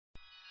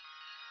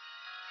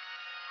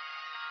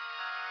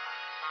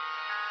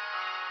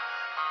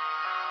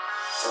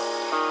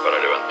Para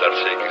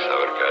levantarse hay que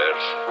saber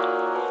caerse.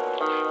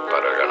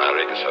 Para ganar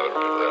hay que saber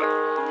perder.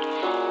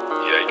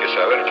 Y hay que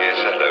saber que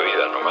esa es la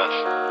vida nomás.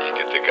 Y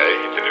que te caes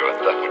y te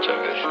levantas muchas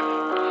veces.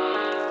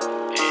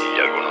 Y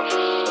algunos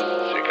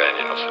se caen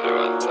y no se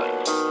levantan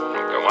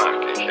nunca más,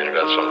 que en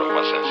general son los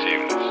más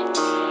sensibles.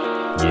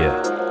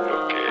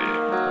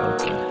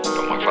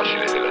 Los más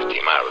fáciles de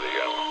lastimar,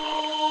 digamos.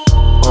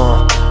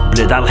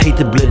 بلاد على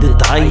الحيط بلاد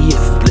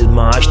تعيف، بلاد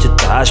ما عاش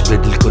تتعاش،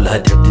 بلاد الكلها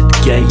تبدا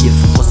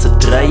تكيف، قصة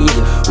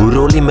تريف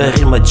ورولی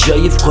مغير ما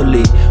تجايف،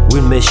 قولي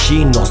وين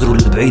ماشيين نغزرو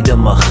البعيدة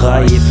ما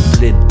خايف،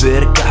 بلاد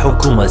بركة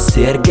حكومة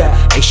سرقة،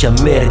 عيشة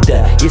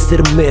مردا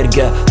ياسر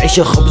مرقة،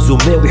 عيشة خبز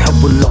وماء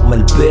ويحبوا اللقمة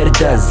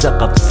الباردة،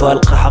 الزقة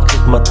فالقة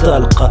حقيقة ما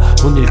طالقة،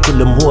 هوني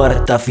الكل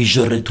مورطة في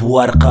جرة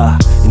ورقة،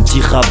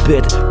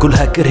 انتخابات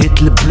كلها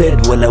كرهت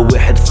البلاد، ولا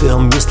واحد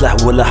فيهم يصلح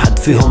ولا حد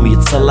فيهم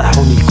يتصلح،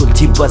 هوني الكل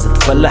تيباز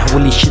تفلح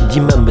واللي يشد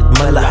ديما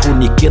متملح،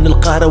 هوني كان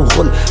القهرة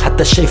وغل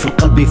حتى الشي في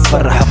القلب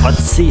يفرح، اقعد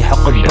سيح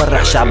اقعد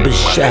برح شعب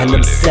الجهل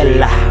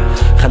مسلح،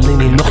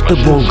 خليني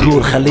نخطب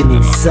ونقول خليني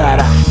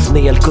نسارح،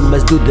 ثنيا الكل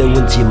مسدودة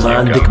وانتي ما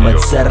عندك ما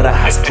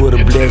تسرح، عصفور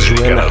بلا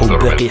جوانح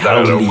وباقي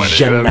حاول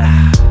يجنح،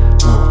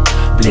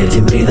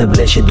 بلادي مريضة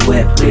بلاش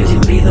دواء، بلادي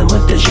مريضة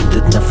ما تنجم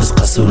تتنفس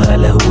قصولها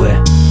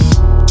الهواء،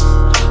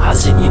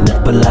 عايزين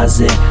ينقبل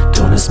العزاء،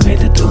 تونس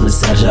ماتت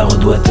تونس ارجع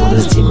غدوة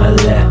تونس ديما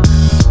لا،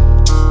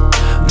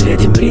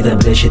 بلادي مريضة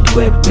بلاش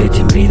دواء،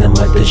 بلادي مريضة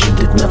ما تنجم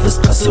تتنفس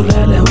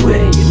قصولها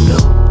الهواء،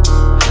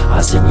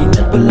 عايزين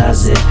ينقبل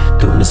العزاء،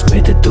 تونس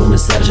ماتت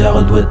تونس ارجع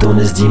غدوة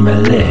تونس ديما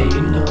لا،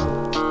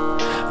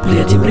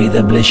 بلادي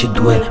مريضة بلاش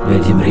دواء،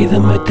 بلادي مريضة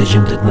ما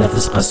تنجم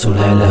تتنفس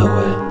قصولها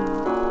الهواء،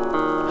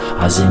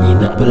 عايزين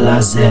ينقبل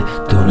العزاء،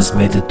 تونس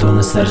ماتت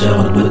تونس ارجع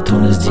غدوة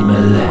تونس ديما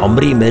لا،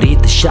 عمري ما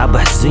ريت الشعب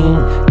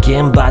حزين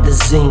كان بعد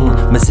الزين،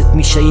 ما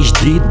زدتني شي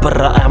جديد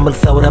برا اعمل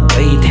ثورة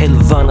بعيد،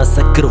 حلفانا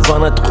سكر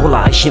فانا تقول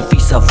عايشين في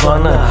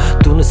سافانا،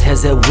 تونس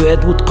هذا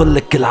واد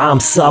وتقولك العام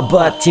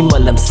صعبة تيما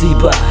لا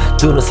مصيبة،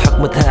 تونس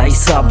حكمتها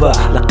عصابة،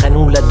 لا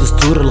قانون لا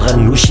دستور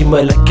الغنوشي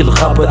مالك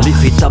الغابة، اللي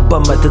في طبة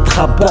ما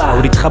تتخبى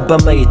وريد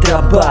خبى ما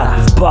يتربى،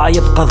 ضباع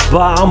يبقى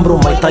ضباع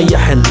عمره ما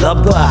يطيح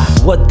اللبع،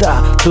 ودع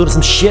تونس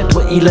مشيت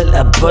والى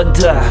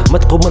الابد، ما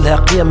تقوم لها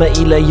قيامة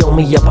الى يوم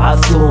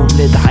يبعثون،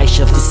 بلاد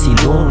عايشة في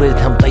السيلون،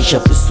 بلادها مطيشة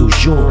في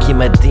السجون،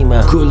 كيما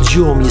ديما كل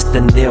يوم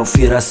يستناو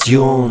في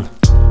راسيون،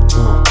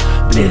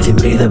 بلادي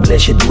مريضة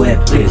بلاش دواء،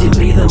 بلادي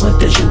مريضة ما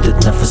تنجم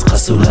تتنفس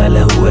قصولها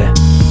الهواء،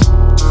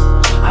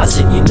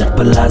 عايزين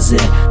ينقبل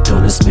العزاء،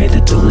 تونس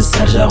ماتت تونس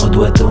ارجع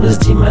غدوة تونس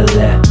ديما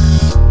لا،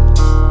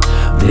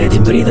 بلادي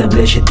مريضة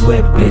بلاش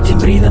دواء، بلادي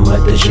مريضة ما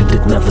تنجم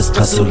تتنفس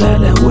قصولها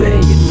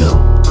الهواء،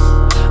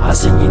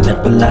 عايزين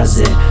ينقبل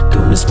العزاء،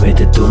 تونس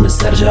ماتت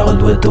تونس ارجع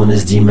غدوة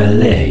تونس ديما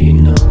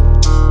لا،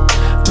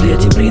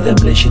 بلادي مريضة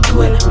بلاش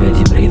دواء،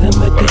 بلادي مريضة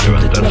ما تنجم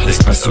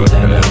تتنفس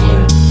قصولها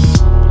الهواء،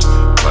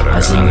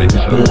 عايزين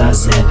ينقبل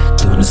العزاء،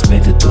 تونس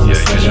ماتت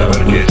تونس ارجع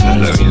غدوة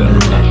تونس ديما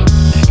لا.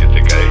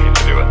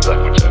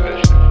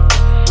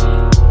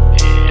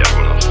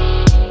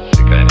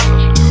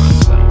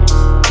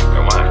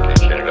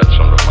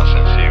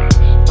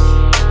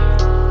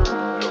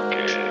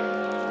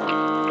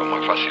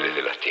 Fáciles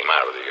de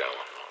lastimar, digamos.